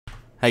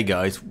Hey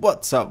guys,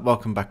 what's up?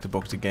 Welcome back to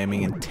Boxer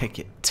Gaming and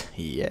Tekkit.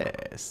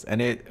 Yes,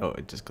 and it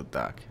just got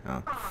dark.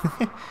 Oh.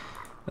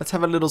 Let's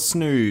have a little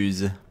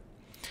snooze.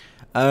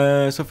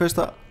 So first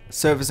up,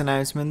 service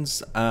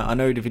announcements. I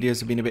know the videos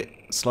have been a bit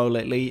slow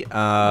lately.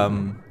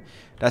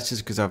 That's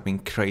just because I've been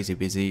crazy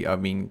busy.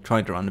 I've been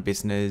trying to run the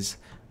business.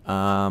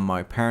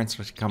 My parents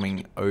are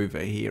coming over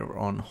here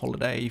on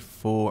holiday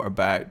for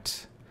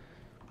about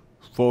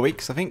 4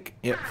 weeks, I think.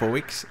 Yeah, 4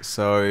 weeks.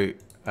 So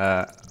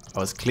I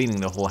was cleaning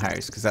the whole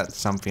house because that's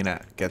something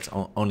that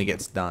only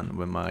gets done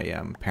when my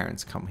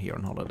parents come here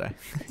on holiday.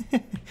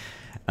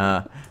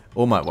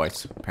 Or my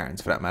wife's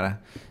parents, for that matter.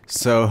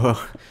 So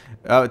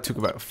it took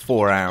about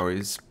 4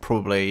 hours,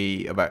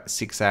 probably about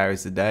 6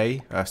 hours a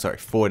day. Sorry,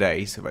 4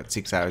 days, about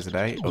 6 hours a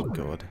day. Oh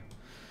god,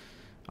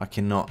 I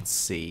cannot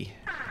see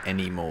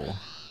any more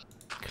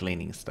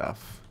cleaning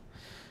stuff.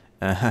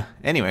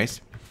 Anyways,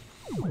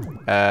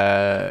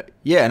 yeah,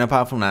 and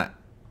apart from that.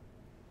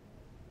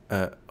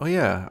 Oh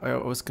yeah, I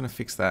was gonna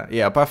fix that.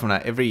 Yeah, apart from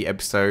that, every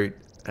episode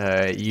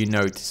you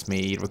notice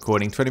me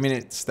recording 20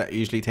 minutes. That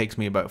usually takes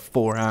me about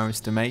 4 hours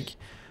to make.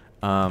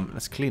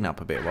 Let's clean up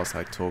a bit whilst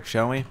I talk,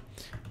 shall we?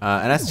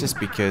 And that's just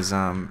because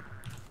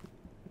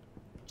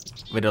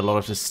with a lot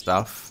of this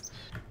stuff,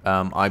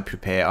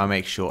 I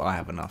make sure I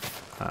have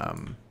enough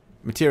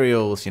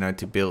materials, you know,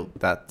 to build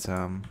that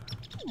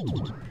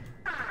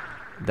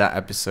that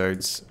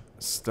episode's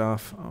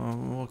stuff.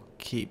 We'll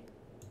keep.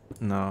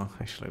 No,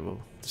 actually,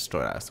 we'll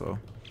destroy that as well.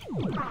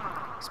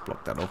 Let's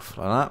block that off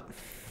like that.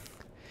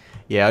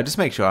 Yeah, I'll just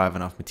make sure I have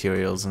enough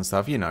materials and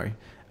stuff, you know.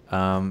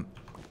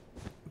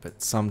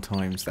 But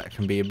sometimes that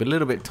can be a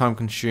little bit time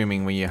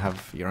consuming when you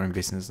have your own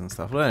business and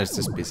stuff. Well, it's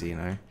just busy, you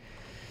know.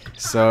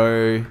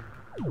 So,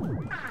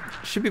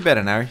 should be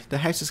better now. The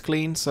house is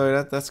clean,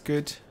 so that's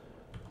good.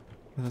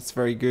 That's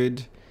very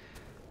good.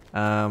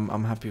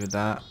 I'm happy with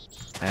that.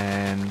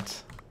 And,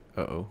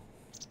 uh-oh.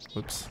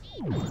 Whoops.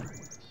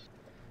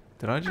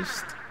 Did I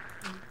just...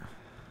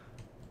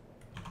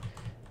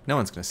 No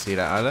one's going to see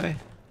that, are they?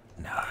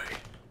 No.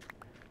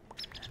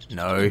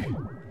 No.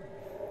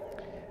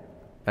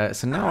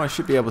 So now I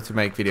should be able to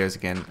make videos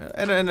again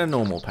at a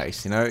normal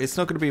pace, you know. It's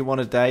not going to be one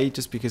a day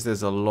just because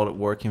there's a lot of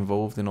work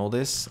involved in all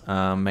this.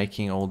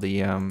 Making all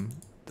the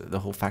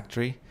whole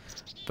factory.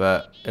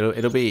 But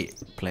it'll be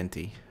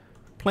plenty.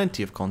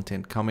 Plenty of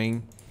content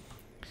coming.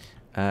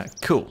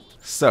 Cool.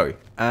 So,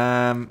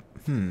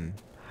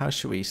 how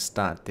should we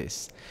start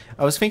this?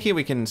 I was thinking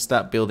we can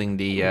start building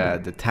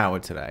the tower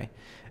today.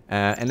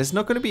 And it's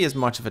not going to be as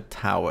much of a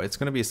tower. It's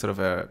going to be sort of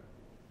a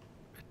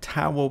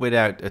tower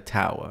without a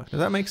tower. Does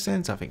that make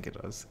sense? I think it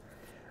does.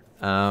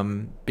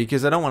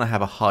 Because I don't want to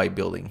have a high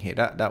building here.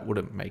 That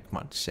wouldn't make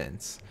much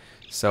sense.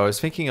 So I was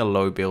thinking a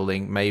low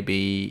building.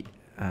 Maybe...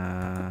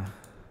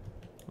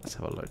 let's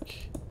have a look.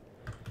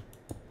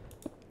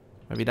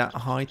 Maybe that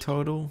high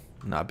total?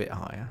 No, a bit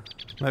higher.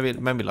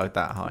 Maybe like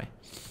that high.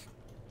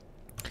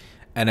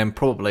 And then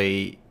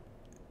probably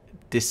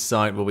this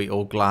side will be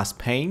all glass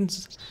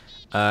panes.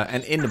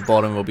 And in the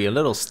bottom will be a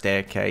little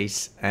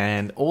staircase.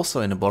 And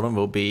also in the bottom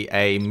will be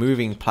a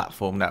moving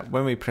platform that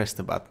when we press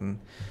the button,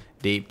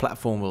 the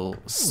platform will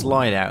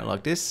slide out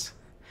like this.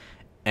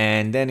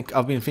 And then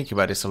I've been thinking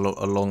about this a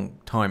long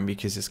time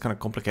because it's kind of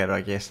complicated,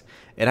 I guess.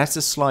 It has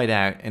to slide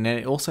out and then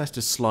it also has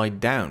to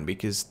slide down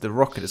because the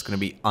rocket is going to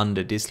be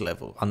under this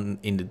level,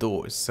 in the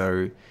doors.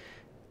 So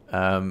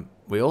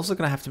we're also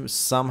going to have to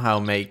somehow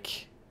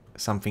make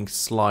something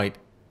slide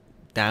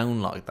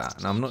down like that,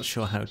 and I'm not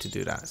sure how to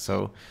do that,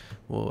 so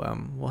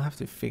we'll have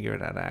to figure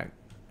that out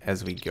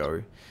as we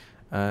go.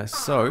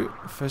 So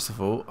first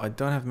of all, I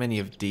don't have many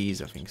of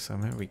these, I think, so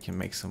maybe we can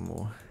make some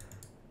more.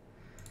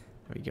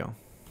 There we go.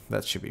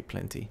 That should be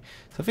plenty.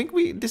 So I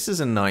think this is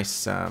a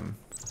nice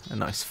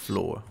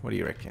floor. What do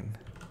you reckon?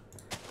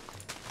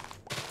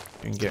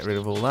 We can get rid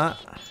of all that.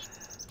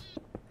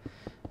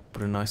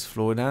 Put a nice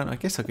floor down. I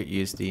guess I could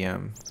use the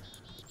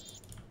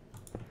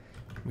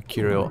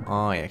Mercurial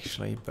Eye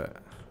actually, but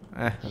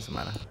doesn't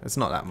matter. It's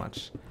not that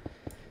much.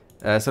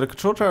 So the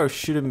control tower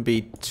shouldn't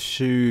be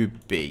too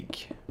big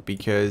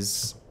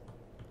because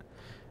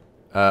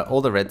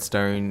all the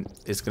redstone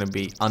is going to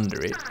be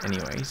under it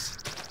anyways.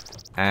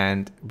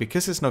 And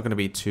because it's not going to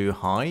be too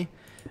high,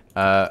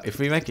 if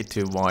we make it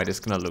too wide, it's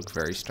going to look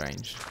very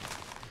strange.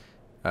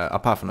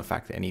 Apart from the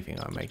fact that anything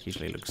I make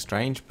usually looks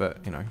strange,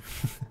 but you know.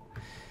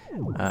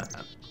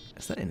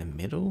 Is that in the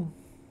middle?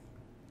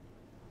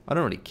 I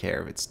don't really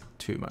care if it's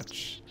too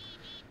much.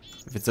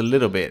 If it's a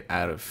little bit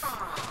out of...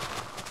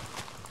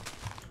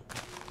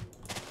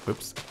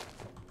 Whoops.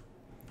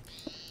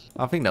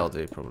 I think that'll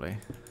do probably.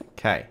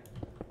 Okay.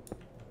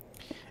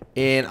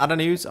 In other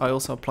news, I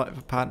also applied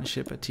for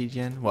partnership at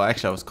TGN. Well,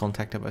 actually I was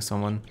contacted by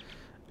someone.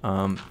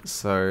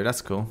 So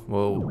that's cool.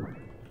 We'll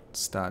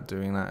start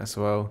doing that as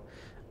well.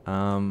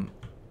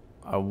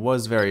 I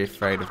was very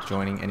afraid of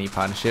joining any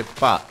partnership,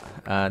 but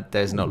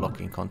there's no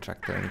lock-in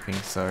contract or anything,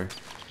 so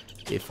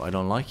if I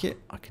don't like it,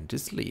 I can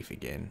just leave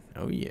again.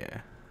 Oh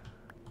yeah.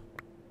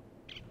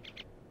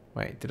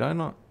 Wait, did I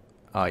not?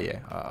 Oh yeah,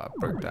 I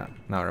broke that.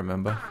 Now I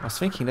remember. I was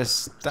thinking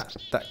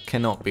that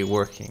cannot be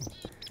working.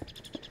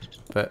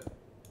 But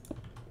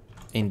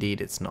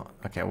indeed it's not.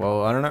 Okay,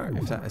 well I don't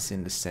know if that is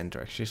in the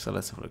center actually, so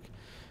let's have a look.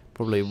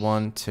 Probably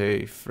 1,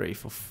 2, 3,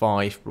 4,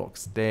 5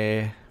 blocks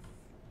there.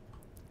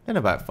 And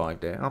about 5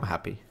 there. I'm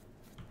happy.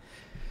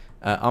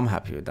 I'm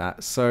happy with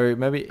that. So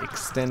maybe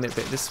extend it a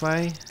bit this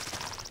way.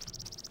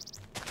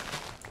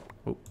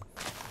 Ooh.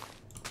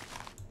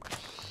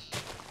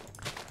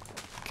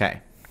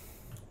 Okay.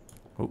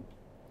 Oh,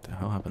 what the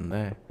hell happened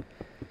there?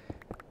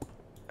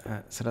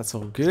 So that's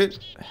all good.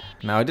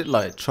 Now I did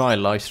try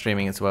live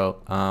streaming as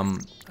well.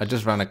 I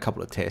just ran a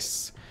couple of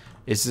tests.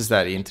 It's just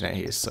that the internet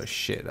here is so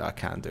shit that I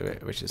can't do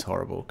it, which is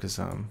horrible. Because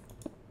oh,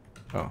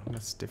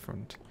 that's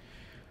different.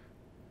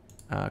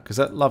 Because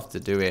I'd love to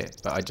do it,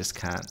 but I just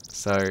can't.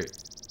 So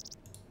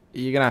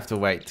you're gonna have to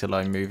wait till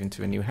I move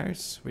into a new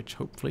house, which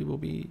hopefully will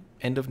be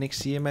end of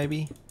next year,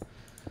 maybe.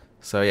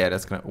 So yeah,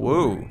 that's gonna.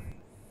 Whoa,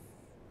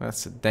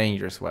 that's a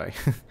dangerous way.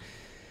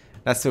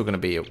 That's still gonna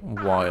be a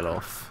while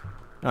off.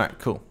 All right,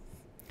 cool.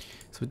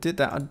 So we did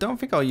that. I don't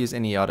think I'll use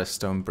any other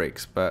stone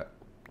bricks, but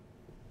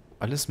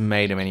I just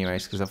made them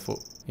anyways because I thought,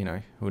 you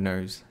know, who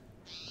knows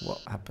what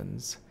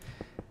happens.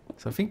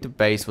 So I think the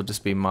base will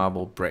just be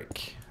marble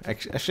brick.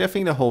 Actually, I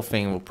think the whole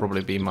thing will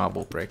probably be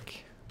marble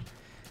brick.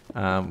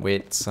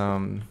 With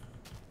some,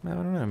 I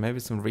don't know, maybe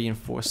some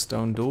reinforced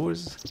stone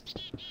doors.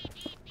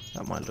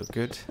 That might look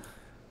good.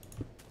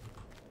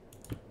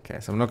 Okay,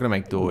 so I'm not going to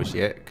make doors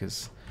yet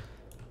because,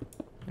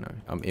 you know,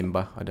 I'm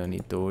Imba. I don't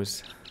need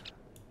doors.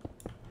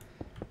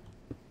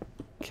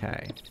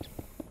 Okay.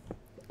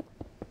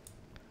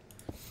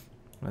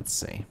 Let's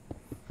see.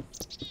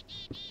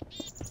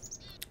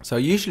 So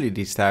usually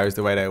these towers,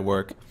 the way they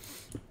work,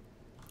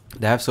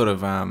 they have sort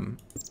of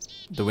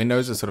the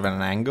windows are sort of at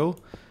an angle,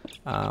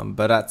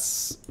 but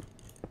that's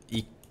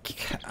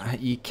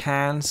you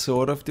can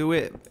sort of do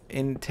it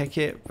in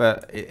Tekkit,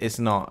 but it's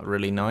not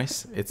really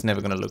nice. It's never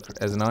going to look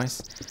as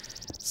nice.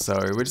 So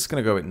we're just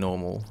going to go with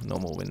normal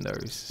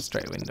windows,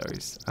 straight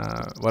windows.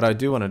 What I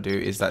do want to do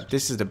is that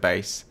this is the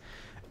base,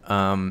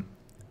 and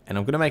I'm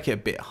going to make it a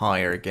bit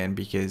higher again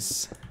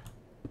because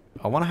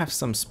I want to have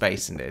some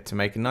space in there to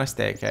make a nice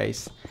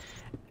staircase.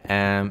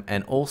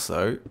 And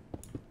also,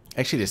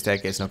 actually the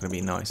staircase is not going to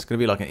be nice. It's going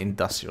to be like an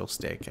industrial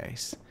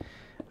staircase.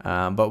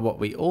 But what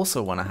we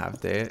also want to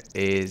have there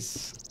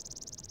is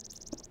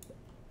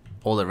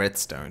all the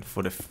redstone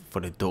for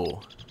the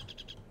door.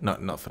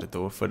 Not for the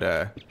door, for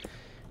the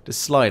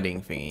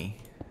sliding thingy.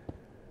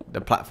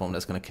 The platform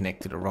that's going to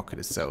connect to the rocket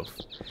itself.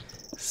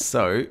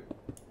 So,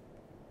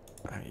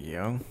 there you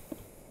go.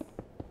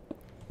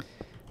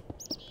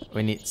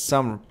 We need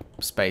some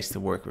space to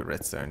work with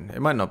redstone.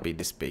 It might not be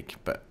this big,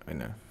 but you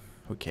know,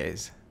 who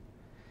cares?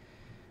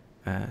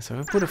 So if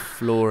we put a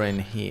floor in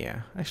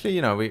here, actually,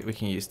 you know, we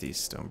can use these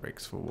stone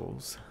bricks for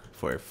walls,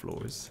 for our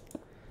floors.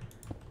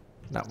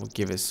 That will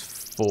give us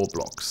 4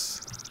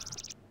 blocks.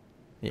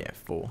 Yeah,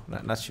 4.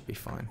 That should be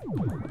fine.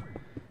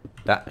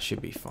 That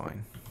should be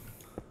fine.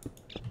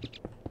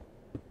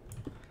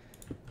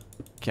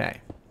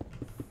 Okay.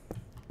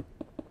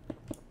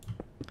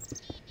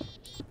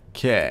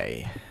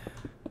 Okay.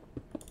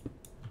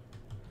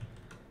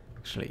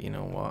 Actually, you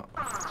know what?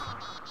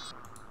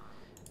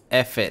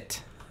 F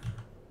it.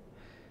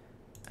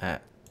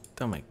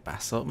 Don't make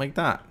basalt, make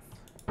that.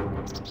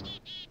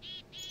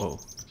 Whoa.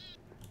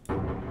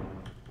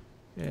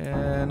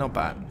 Yeah, not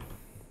bad.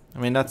 I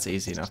mean, that's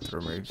easy enough to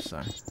remove,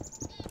 so.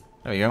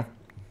 There we go.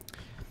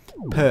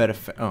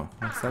 Perfect. Oh,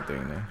 what's that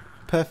doing there?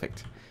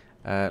 Perfect.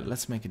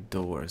 Let's make a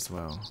door as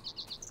well.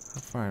 How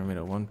far in the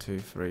middle? 1, 2,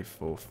 3,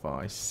 4,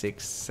 5,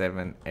 6,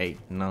 7, 8,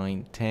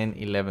 9, 10,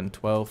 11,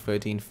 12,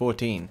 13,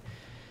 14.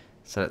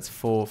 So that's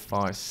 4,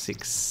 5,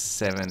 6,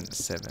 7,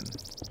 7.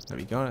 There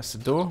we go, that's the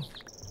door.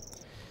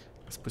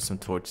 Let's put some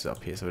torches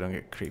up here so we don't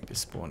get creepers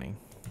spawning.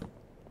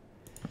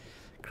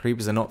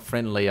 Creepers are not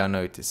friendly, I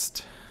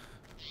noticed.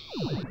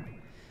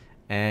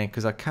 And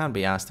because I can't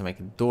be asked to make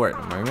a door at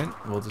the moment,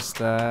 we'll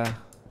just, I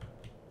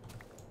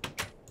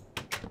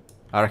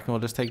reckon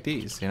we'll just take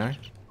these, you know?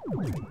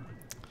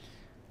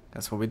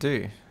 That's what we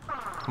do.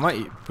 I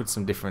might put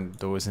some different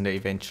doors in there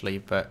eventually,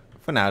 but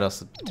for now,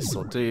 this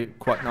will do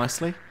quite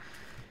nicely.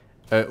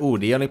 Oh,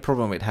 the only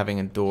problem with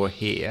having a door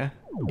here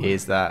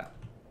is that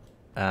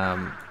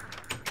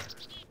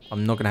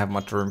I'm not going to have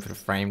much room for the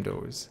frame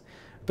doors.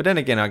 But then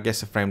again, I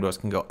guess the frame doors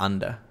can go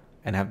under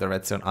and have the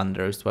redstone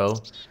under as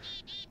well.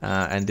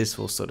 And this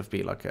will sort of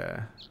be like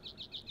a...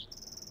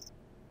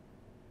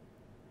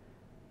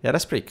 Yeah,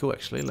 that's pretty cool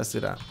actually. Let's do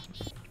that.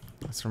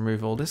 Let's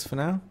remove all this for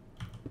now.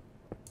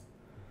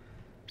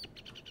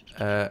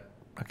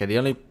 Okay, the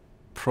only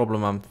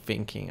problem I'm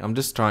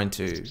just trying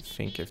to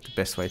think of the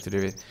best way to do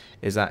it,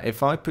 is that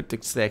if I put the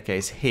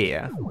staircase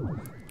here,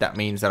 that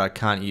means that I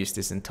can't use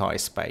this entire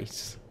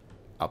space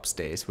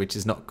upstairs, which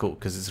is not cool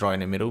because it's right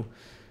in the middle.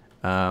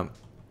 I'm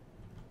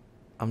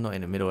not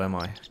in the middle, am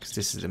I? Because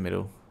this is the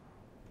middle.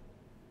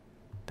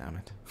 Damn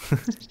it.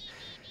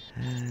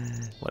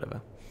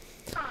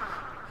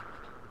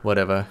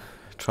 Whatever.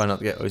 Try not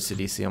to get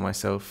OCDC on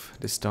myself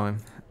this time.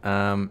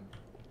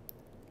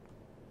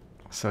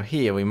 So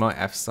here we might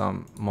have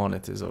some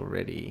monitors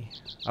already.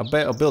 I'll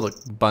build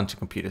a bunch of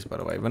computers, by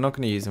the way. We're not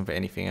going to use them for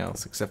anything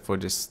else except for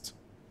just,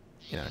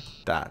 you know,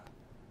 that.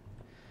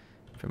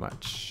 Pretty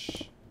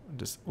much.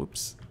 Just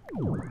whoops,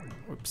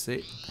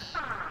 whoopsie,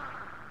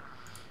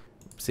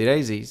 whoopsie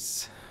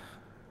daisies.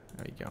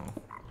 There we go.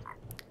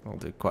 I'll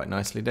do quite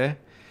nicely there.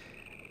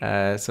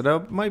 So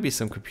there might be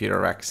some computer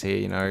racks here.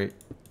 You know,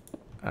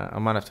 I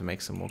might have to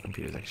make some more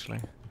computers actually.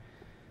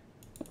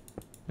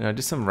 You know,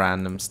 just some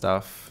random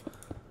stuff.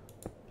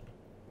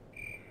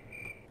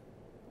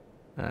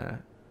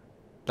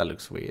 That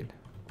looks weird.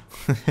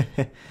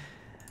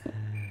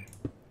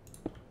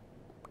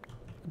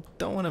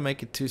 Don't want to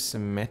make it too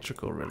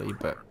symmetrical really,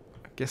 but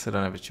I guess I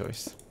don't have a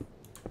choice.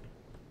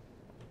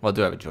 Well, I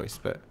do have a choice,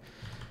 but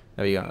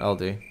there we go, I'll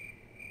do.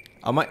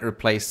 I might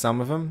replace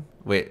some of them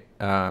with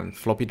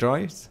floppy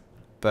drives,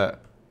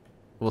 but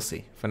we'll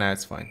see. For now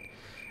it's fine.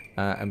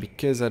 And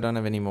because I don't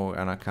have any more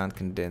and I can't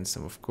condense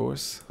them, of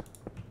course,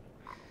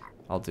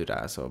 I'll do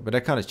that as well. But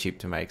they're kind of cheap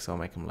to make, so I'll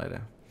make them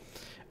later.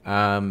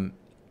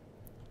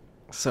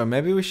 So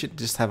maybe we should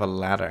just have a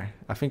ladder.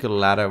 I think a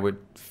ladder would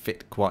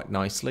fit quite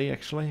nicely,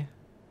 actually.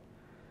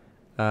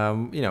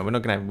 You know, we're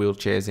not going to have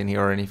wheelchairs in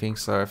here or anything,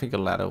 so I think a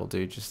ladder will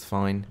do just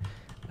fine.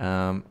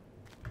 Actually,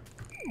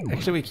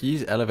 we could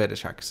use elevator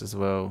tracks as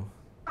well.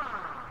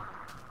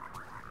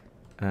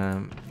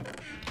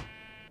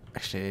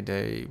 Actually,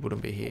 they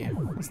wouldn't be here.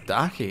 It's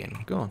dark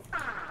again. Go on.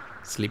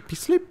 Sleepy,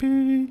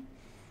 sleepy.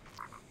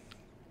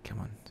 Come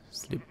on.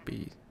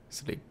 Sleepy,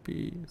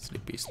 sleepy,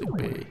 sleepy,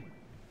 sleepy.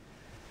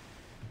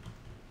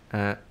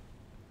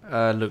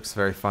 Looks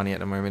very funny at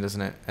the moment,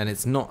 doesn't it? And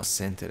it's not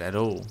centered at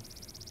all.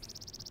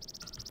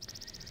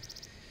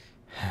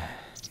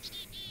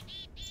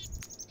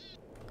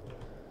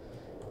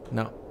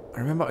 Now, I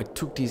remember I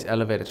took these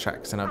elevator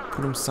tracks and I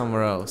put them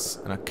somewhere else,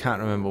 and I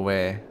can't remember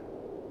where.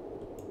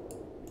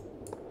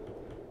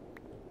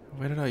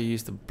 Where did I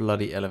use the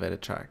bloody elevator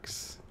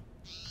tracks?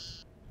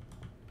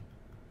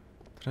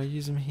 Did I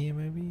use them here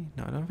maybe?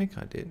 No, I don't think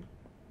I did.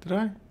 Did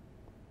I?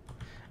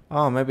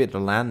 Oh, maybe at the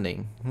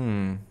landing.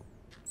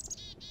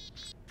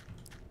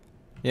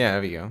 Yeah,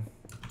 there we go.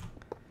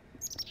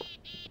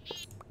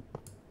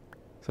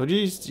 So I'll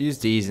just use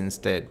these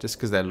instead, just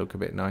because they look a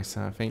bit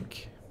nicer, I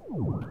think.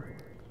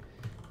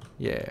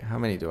 Yeah, how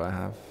many do I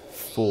have?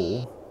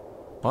 4.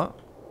 What?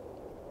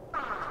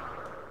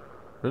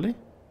 Really?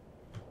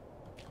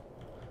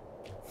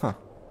 Huh.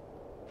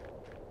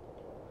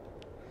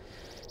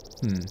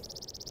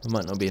 That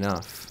might not be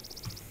enough.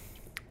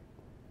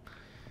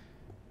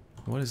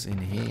 What is in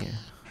here?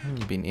 I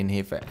haven't been in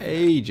here for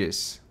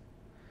ages.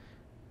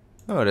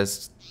 Oh,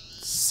 there's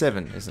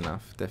 7 is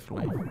enough,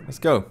 definitely. Let's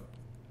go.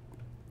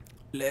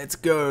 Let's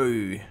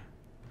go.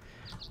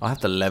 I'll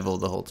have to level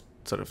the whole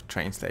sort of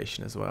train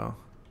station as well.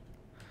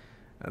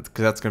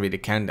 Because that's going to be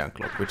the countdown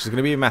clock, which is going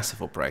to be a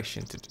massive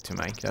operation to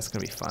make. That's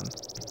going to be fun.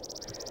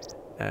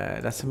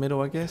 That's the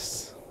middle, I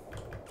guess.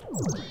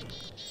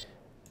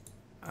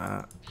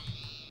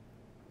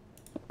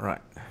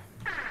 Right.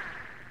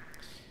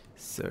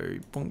 So,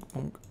 bonk,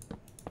 bonk.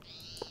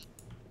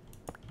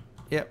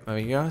 Yep, there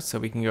we go. So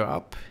we can go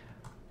up.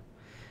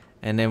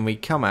 And then we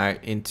come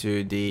out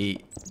into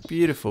the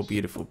beautiful,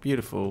 beautiful,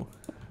 beautiful...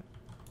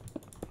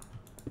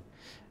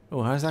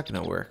 Oh, how's that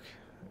going to work?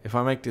 If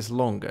I make this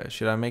longer,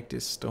 should I make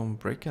this stone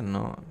brick or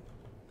not?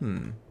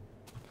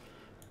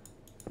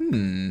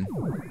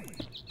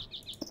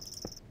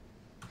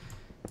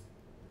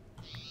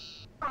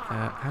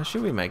 How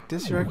should we make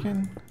this, you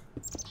reckon?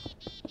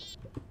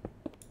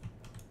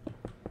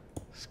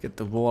 Let's get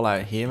the wall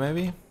out here,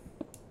 maybe?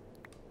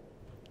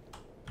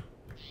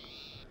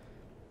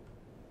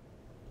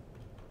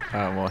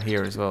 Well,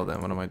 here as well,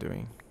 then. What am I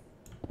doing?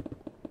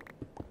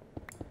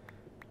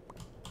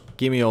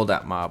 Give me all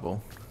that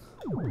marble.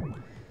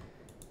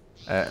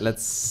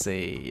 Let's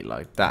see,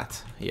 like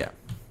that. Yeah.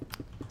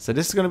 So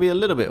this is going to be a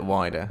little bit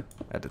wider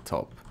at the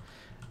top.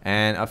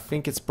 And I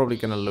think it's probably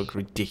going to look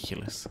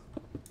ridiculous.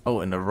 Oh,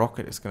 and the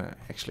rocket is going to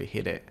actually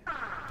hit it.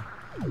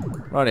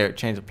 Rightio,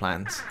 change of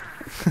plans.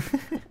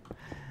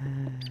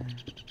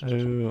 Oh,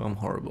 I'm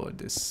horrible at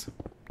this.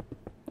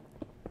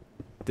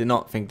 Did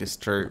not think this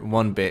through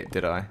one bit,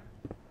 did I?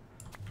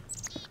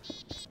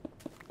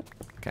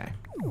 Okay.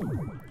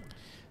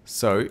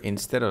 So,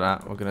 instead of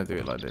that, we're going to do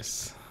it like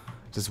this.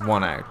 Just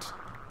one out.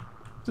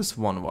 Just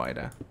one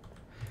wider.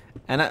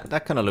 And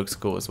that kind of looks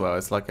cool as well.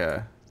 It's like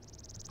a...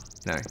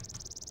 No.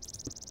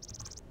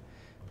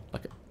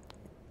 Like a...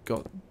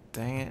 God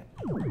dang it.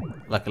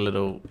 Like a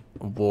little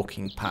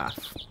walking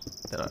path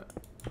that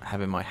I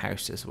have in my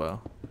house as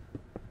well.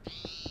 I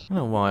don't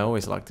know why I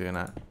always like doing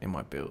that in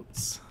my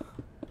builds.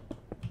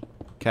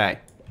 Okay.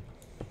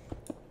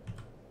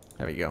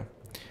 There we go.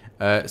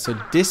 So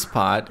this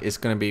part is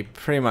going to be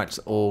pretty much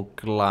all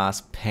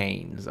glass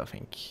panes, I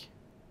think.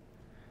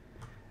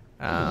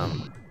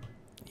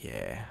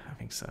 Yeah, I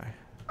think so.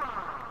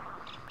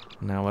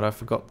 Now what I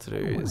forgot to do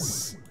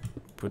is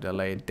put a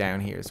layer down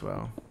here as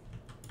well.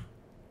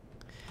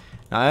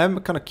 I am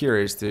kind of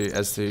curious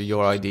as to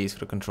your ideas for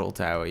the control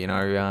tower. You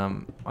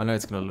know, I know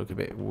it's going to look a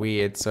bit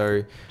weird,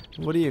 so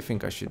what do you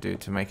think I should do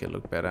to make it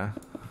look better?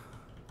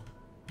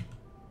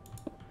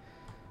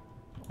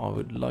 I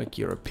would like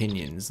your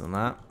opinions on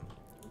that,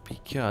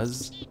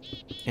 because,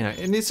 you know,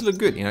 it needs to look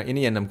good. You know, in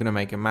the end, I'm going to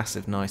make a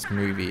massive, nice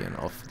movie and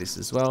off this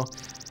as well.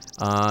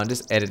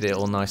 Just edit it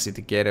all nicely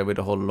together with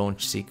the whole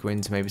launch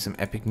sequence, maybe some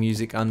epic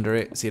music under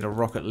it, see the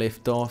rocket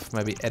lift off,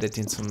 maybe edit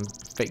in some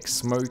fake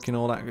smoke and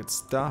all that good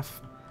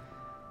stuff.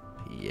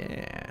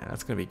 Yeah,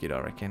 that's gonna be good,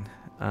 I reckon.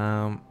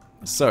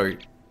 So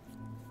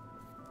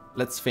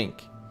let's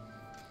think.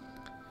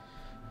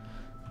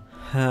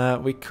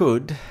 We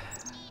could.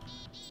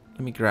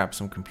 Let me grab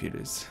some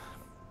computers.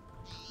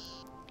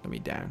 Let me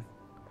down.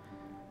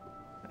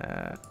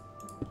 Damn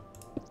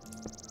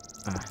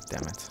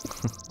it.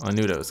 I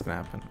knew that was gonna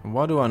happen.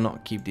 Why do I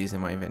not keep these in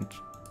my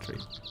inventory?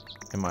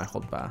 In my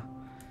hotbar.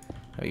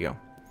 There we go.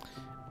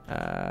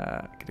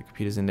 Get the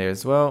computers in there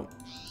as well.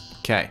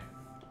 Okay.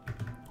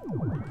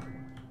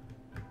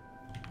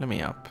 Let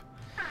me up.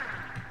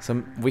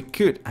 So we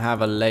could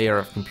have a layer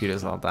of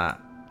computers like that,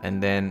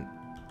 and then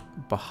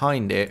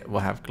behind it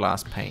we'll have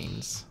glass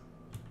panes.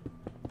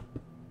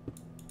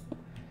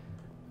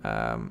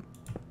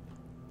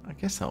 I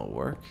guess that'll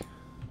work.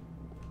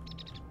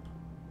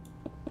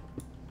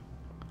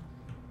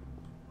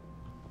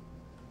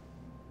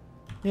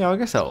 Yeah, I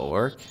guess that'll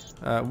work.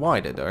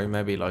 Wider though,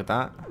 maybe like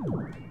that.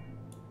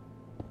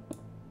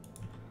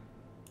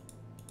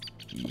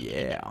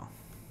 Yeah.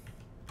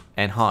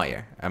 And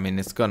higher. I mean,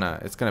 it's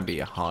gonna be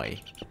a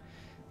high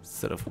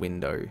sort of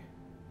window,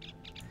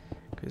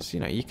 because you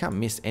know you can't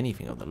miss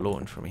anything of the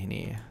launch from in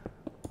here.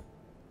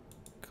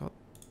 God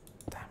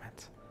damn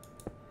it!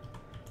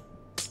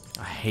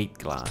 I hate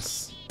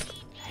glass.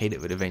 Hate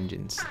it with a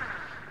vengeance.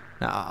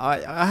 Now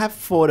I have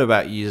thought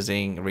about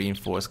using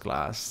reinforced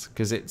glass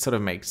because it sort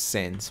of makes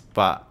sense,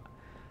 but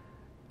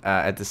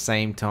at the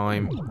same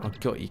time, oh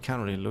god, you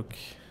can't really look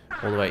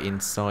all the way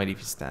inside if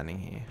you're standing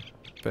here.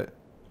 But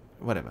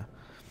whatever.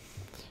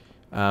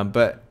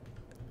 But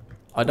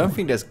I don't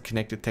think there's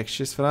connected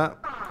textures for that,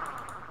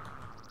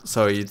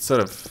 so you'd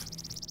sort of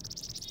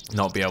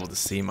not be able to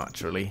see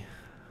much really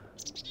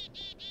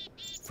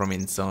from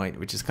inside,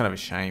 which is kind of a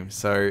shame.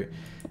 So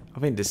I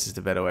think this is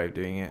the better way of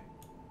doing it.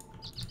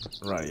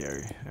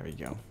 Rightio, there we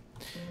go.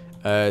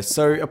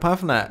 So apart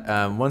from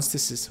that, once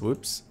this is,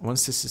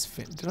 once this is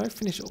did I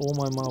finish all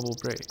my marble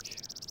brick?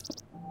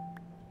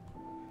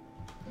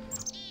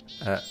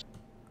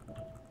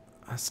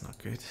 That's not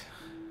good.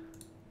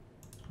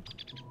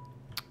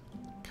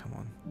 Come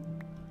on.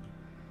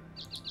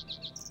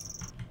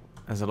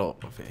 There's a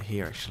lot of it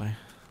here actually.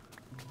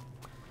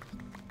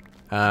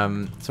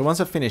 So once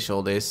I finish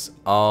all this,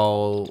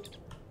 I'll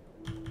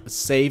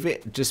save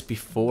it just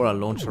before I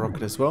launch the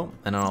rocket as well,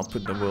 and I'll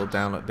put the world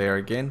download there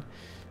again.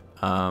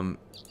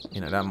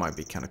 You know, that might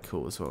be kind of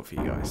cool as well for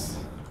you guys.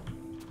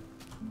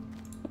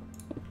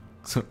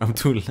 So I'm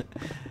too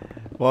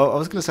well, I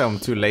was gonna say I'm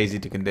too lazy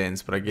to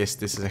condense, but I guess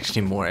this is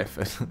actually more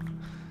effort.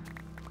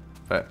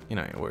 But you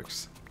know, it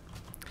works.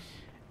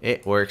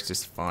 It works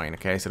just fine.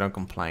 Okay, so don't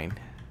complain.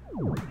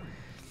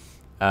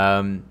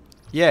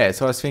 Yeah,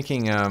 so I was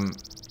thinking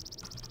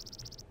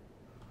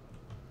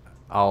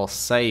I'll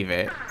save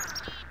it,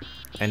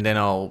 and then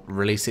I'll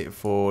release it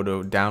for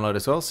the download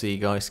as well, so you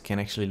guys can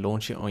actually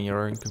launch it on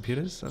your own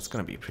computers. That's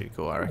gonna be pretty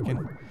cool, I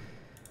reckon,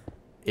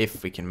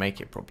 if we can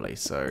make it properly.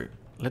 So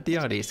let the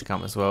ideas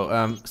come as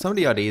well. Some of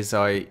the ideas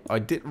I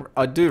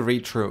do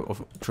read through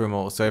them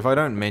all, so if I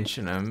don't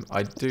mention them,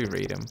 I do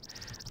read them.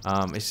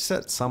 It's just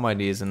that some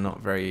ideas are not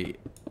very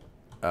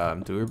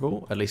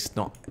doable, at least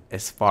not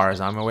as far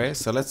as I'm aware.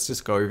 So let's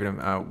just go over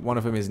them. One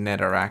of them is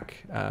netherrack.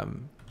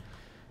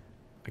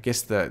 I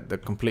guess the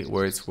complete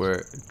words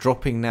were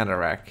dropping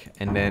netherrack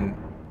and then,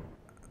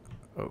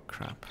 oh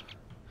crap,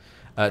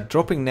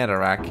 dropping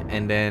netherrack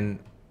and then,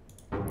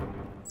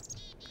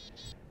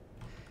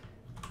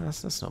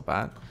 that's not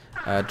bad.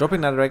 Dropping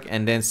netherrack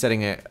and then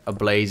setting it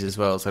ablaze as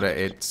well, so that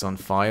it's on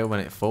fire when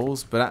it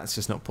falls. But that's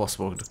just not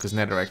possible because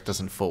netherrack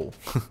doesn't fall.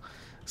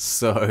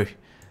 So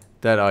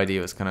that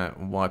idea was kind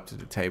of wiped to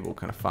the table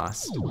kind of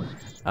fast.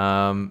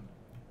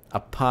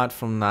 Apart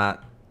from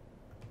that,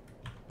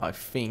 I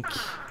think,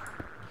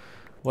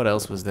 what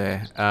else was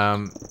there?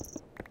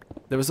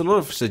 There was a lot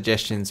of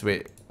suggestions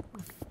with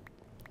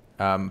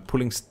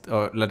pulling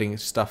or letting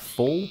stuff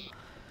fall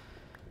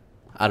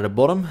out of the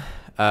bottom,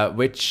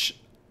 which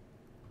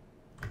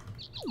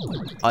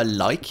I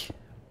like,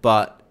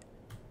 but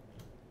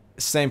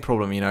same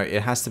problem, you know,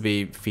 it has to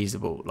be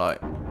feasible. Like,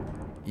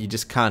 you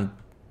just can't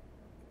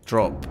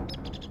drop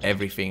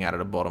everything out of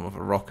the bottom of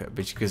a rocket,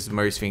 because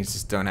most things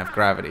just don't have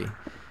gravity.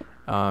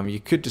 You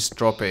could just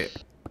drop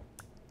it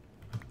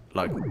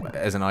like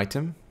as an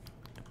item,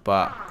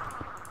 but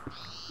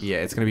yeah,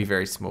 it's gonna be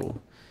very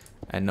small,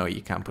 and no,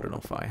 you can't put it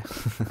on fire.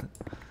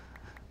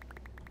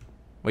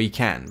 Well, you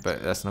can,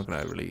 but that's not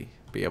gonna really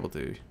be able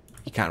to.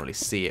 You can't really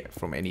see it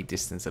from any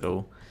distance at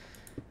all.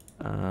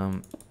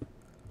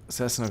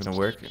 So that's not going to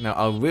work. Now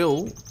I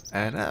will,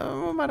 and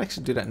I might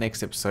actually do that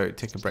next episode,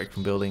 take a break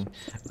from building.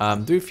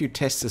 Do a few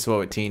tests as well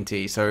with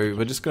TNT. So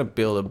we're just going to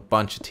build a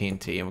bunch of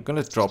TNT and we're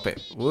going to drop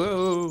it.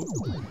 Whoa!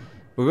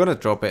 We're going to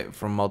drop it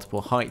from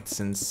multiple heights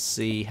and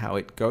see how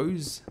it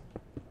goes.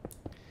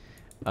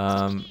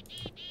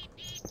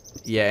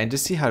 Yeah, and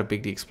just see how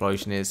big the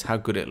explosion is, how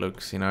good it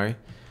looks, you know.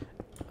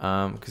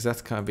 Because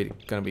that's going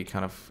to be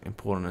kind of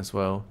important as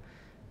well.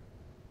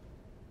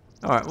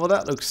 Alright, well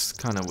that looks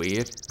kind of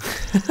weird.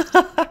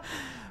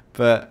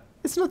 But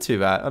it's not too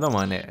bad. I don't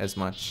mind it as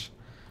much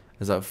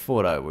as I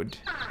thought I would.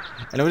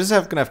 And we're just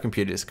going to have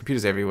computers.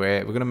 Computers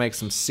everywhere. We're going to make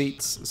some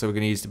seats. So we're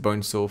going to use the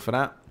bone saw for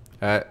that.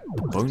 The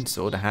bone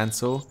saw, the hand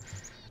saw.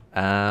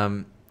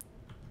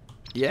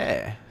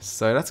 Yeah,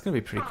 so that's going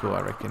to be pretty cool,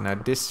 I reckon. Now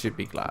this should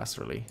be glass,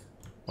 really.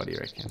 What do you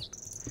reckon?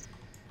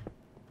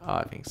 Oh,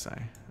 I think so.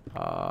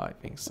 I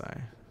think so.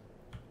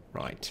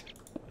 Right.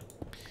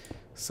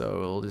 So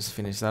we'll just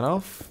finish that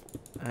off.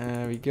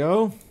 There we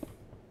go.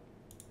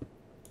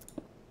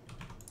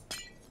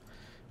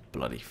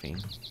 Bloody thing.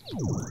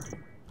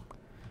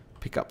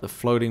 Pick up the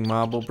floating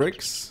marble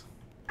bricks.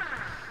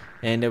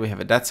 And there we have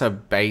it. That's our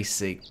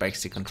basic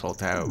control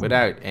tower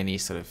without any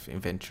sort of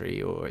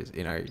inventory or,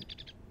 you know,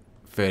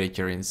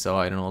 furniture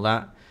inside and all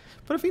that.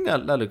 But I think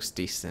that looks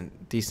decent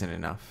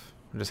enough.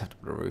 We'll just have to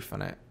put a roof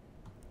on it.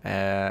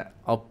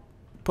 I'll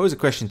pose a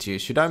question to you.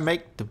 Should I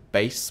make the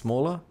base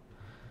smaller?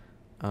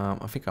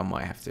 I think I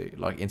might have to.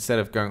 Like, instead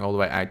of going all the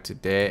way out to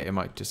there, it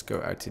might just go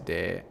out to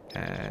there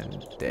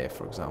and there,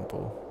 for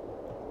example.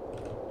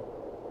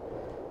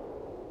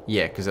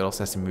 Yeah, because it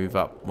also has to move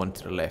up one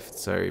to the left.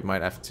 So it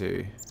might have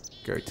to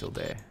go till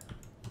there.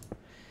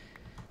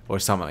 Or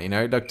something, you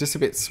know? Like, just a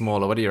bit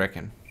smaller. What do you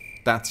reckon?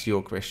 That's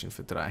your question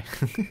for today.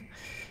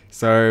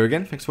 So,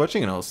 again, thanks for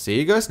watching, and I'll see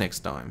you guys next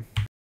time.